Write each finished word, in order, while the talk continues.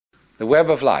The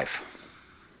web of life.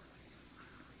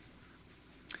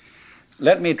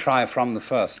 Let me try from the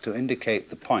first to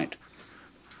indicate the point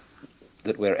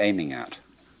that we're aiming at.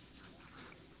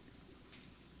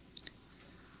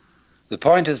 The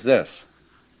point is this,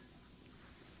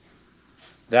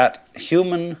 that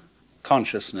human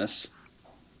consciousness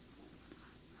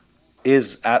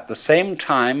is at the same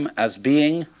time as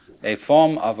being a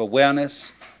form of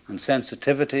awareness and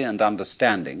sensitivity and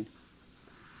understanding,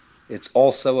 it's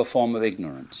also a form of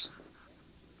ignorance.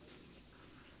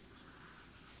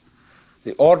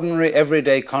 The ordinary,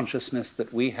 everyday consciousness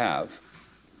that we have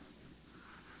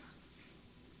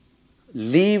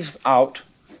leaves out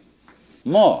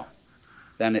more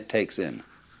than it takes in.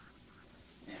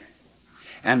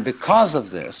 And because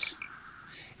of this,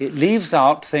 it leaves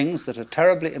out things that are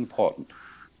terribly important.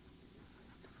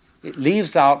 It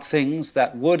leaves out things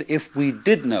that would, if we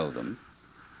did know them,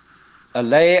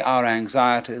 allay our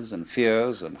anxieties and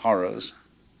fears and horrors.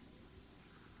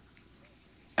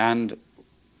 And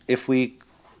if we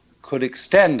could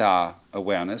extend our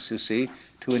awareness, you see,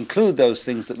 to include those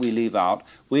things that we leave out,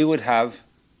 we would have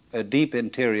a deep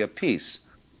interior peace.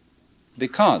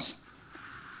 Because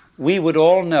we would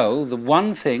all know the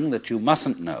one thing that you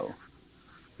mustn't know,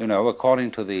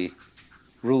 according to the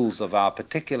rules of our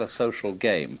particular social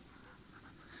game.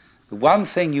 The one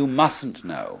thing you mustn't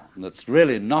know, that's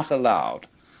really not allowed,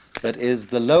 that is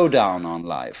the lowdown on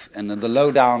life. And the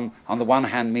lowdown, on the one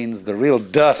hand, means the real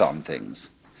dirt on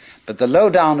things. But the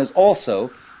lowdown is also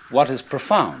what is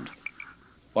profound,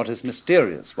 what is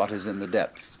mysterious, what is in the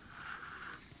depths.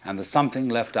 And there's something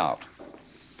left out.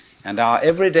 And our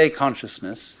everyday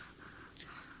consciousness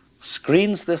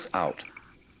screens this out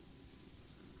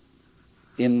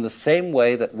in the same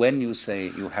way that when you say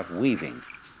you have weaving,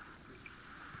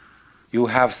 you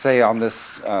have, say, on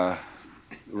this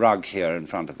rug here in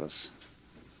front of us,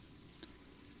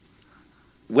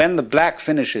 when the black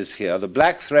finishes here, the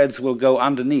black threads will go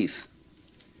underneath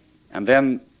and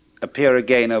then appear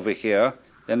again over here,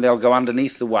 then they'll go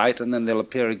underneath the white, and then they'll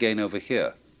appear again over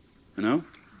here,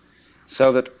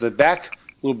 so that the back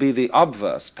will be the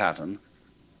obverse pattern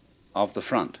of the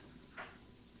front.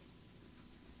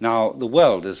 Now, the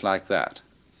world is like that.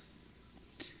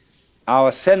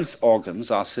 Our sense organs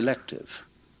are selective.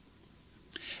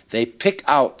 They pick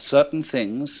out certain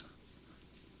things.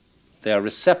 They are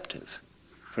receptive.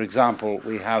 For example,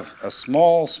 we have a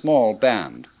small, small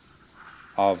band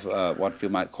of what you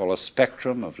might call a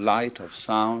spectrum of light, of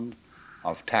sound,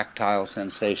 of tactile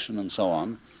sensation, and so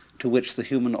on, to which the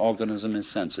human organism is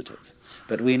sensitive.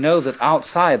 But we know that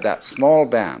outside that small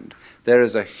band, there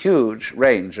is a huge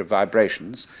range of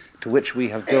vibrations to which we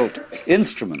have built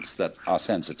instruments that are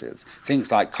sensitive.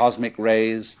 Things like cosmic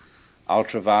rays,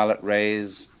 ultraviolet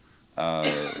rays,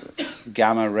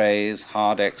 gamma rays,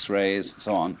 hard X-rays,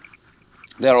 so on.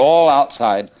 They're all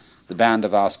outside the band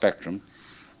of our spectrum.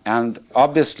 And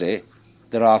obviously,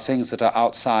 there are things that are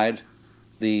outside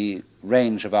the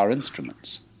range of our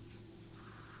instruments.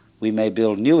 We may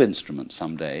build new instruments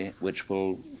someday which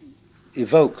will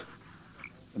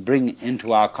bring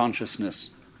into our consciousness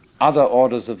other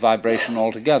orders of vibration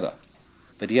altogether.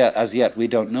 But yet, as yet, we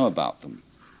don't know about them.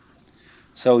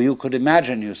 So you could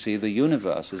imagine, you see, the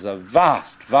universe is a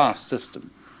vast, vast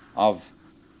system of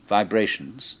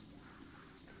vibrations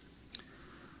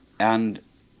and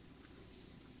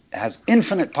has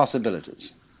infinite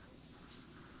possibilities.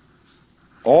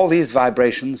 All these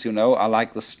vibrations, are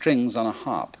like the strings on a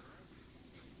harp.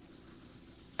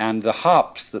 And the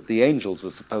harps that the angels are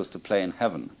supposed to play in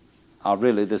heaven are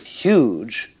really this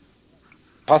huge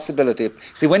possibility.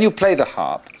 See, when you play the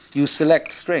harp, you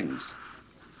select strings.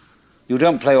 You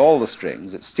don't play all the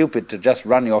strings. It's stupid to just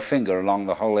run your finger along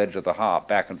the whole edge of the harp,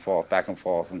 back and forth,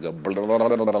 and go.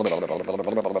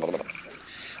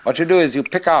 What you do is you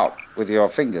pick out with your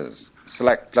fingers,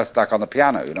 select, just like on the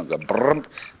piano, you don't go brump.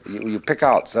 You pick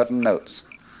out certain notes,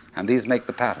 and these make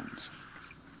the patterns.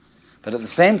 But at the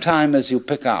same time as you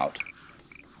pick out,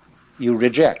 you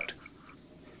reject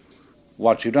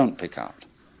what you don't pick out.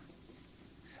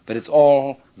 But it's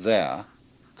all there,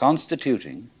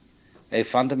 constituting a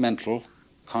fundamental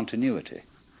continuity,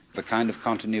 the kind of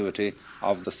continuity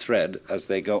of the thread as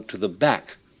they go to the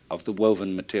back of the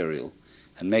woven material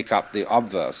and make up the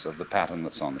obverse of the pattern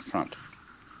that's on the front.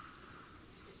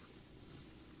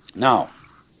 Now,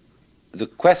 the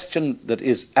question that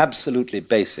is absolutely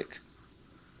basic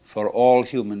for all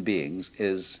human beings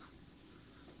is,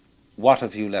 what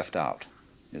have you left out?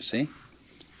 You see?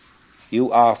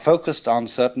 You are focused on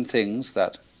certain things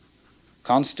that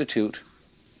constitute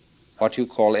what you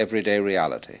call everyday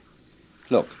reality.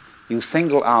 Look, you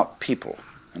single out people,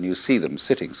 and you see them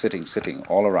sitting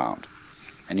all around.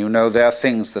 And you know there are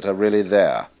things that are really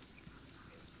there.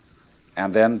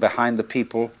 And then behind the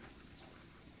people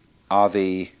are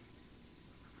the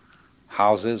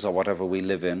houses or whatever we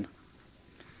live in,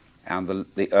 and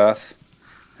the earth,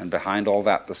 and behind all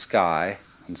that the sky,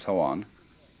 and so on.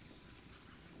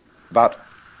 But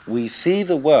we see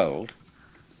the world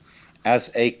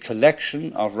as a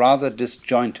collection of rather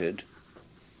disjointed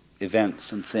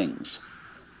events and things.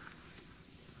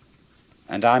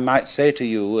 And I might say to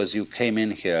you as you came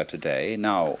in here today,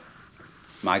 now,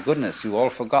 my goodness, you all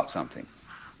forgot something.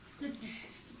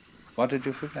 What did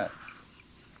you forget?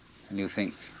 And you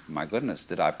think, my goodness,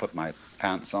 did I put my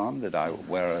pants on? Did I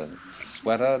wear a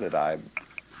sweater? Did I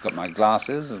got my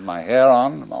glasses and my hair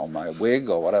on, or my wig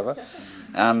or whatever?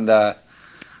 And no,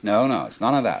 it's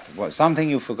none of that. Well, something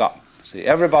you've forgotten. See,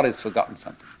 everybody's forgotten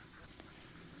something.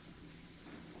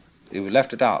 You've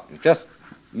left it out. You've just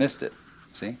missed it.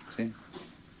 See?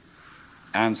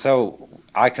 And so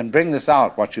I can bring this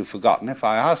out, what you've forgotten, if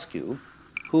I ask you,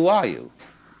 who are you?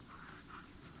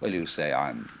 Well, you say,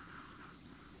 I'm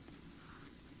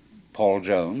Paul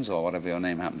Jones, or whatever your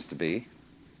name happens to be.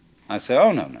 I say,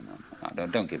 oh, no,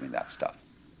 don't give me that stuff.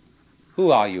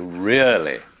 Who are you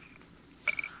really?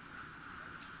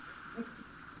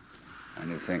 And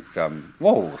you think,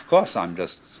 whoa, of course I'm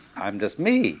just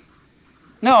me.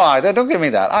 No, don't give me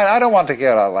that. I don't want to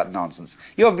hear all that nonsense.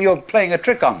 You're playing a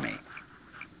trick on me.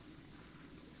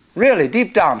 Really,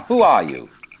 deep down, who are you?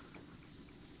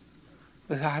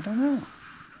 I don't know.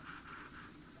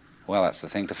 Well, that's the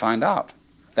thing to find out.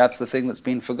 That's the thing that's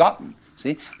been forgotten.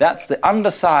 See, that's the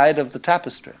underside of the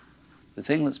tapestry, the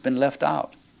thing that's been left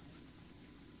out.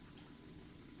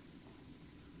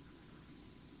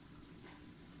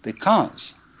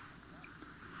 Because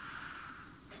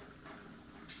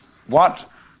what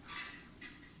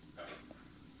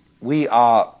we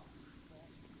are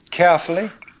carefully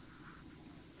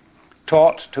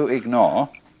taught to ignore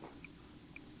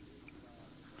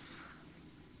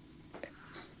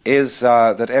is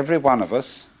that every one of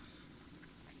us,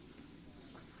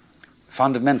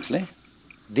 fundamentally,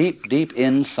 deep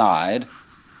inside,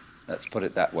 let's put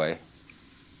it that way,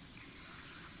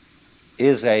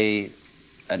 is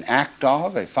an act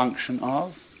of, a function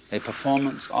of, a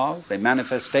performance of, a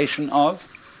manifestation of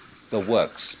the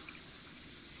works.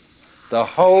 The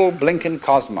whole blinking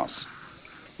cosmos,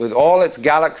 with all its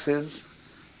galaxies,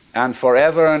 and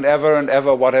forever and ever and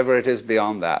ever, whatever it is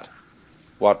beyond that,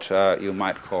 what you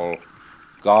might call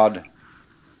God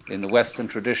in the Western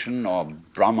tradition, or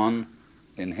Brahman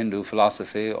in Hindu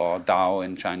philosophy, or Tao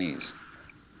in Chinese.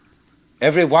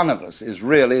 Every one of us is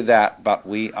really that, but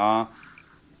we are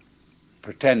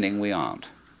pretending we aren't.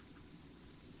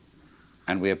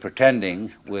 And we are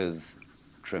pretending with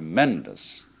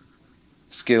tremendous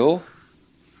skill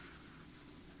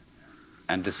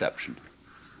and deception.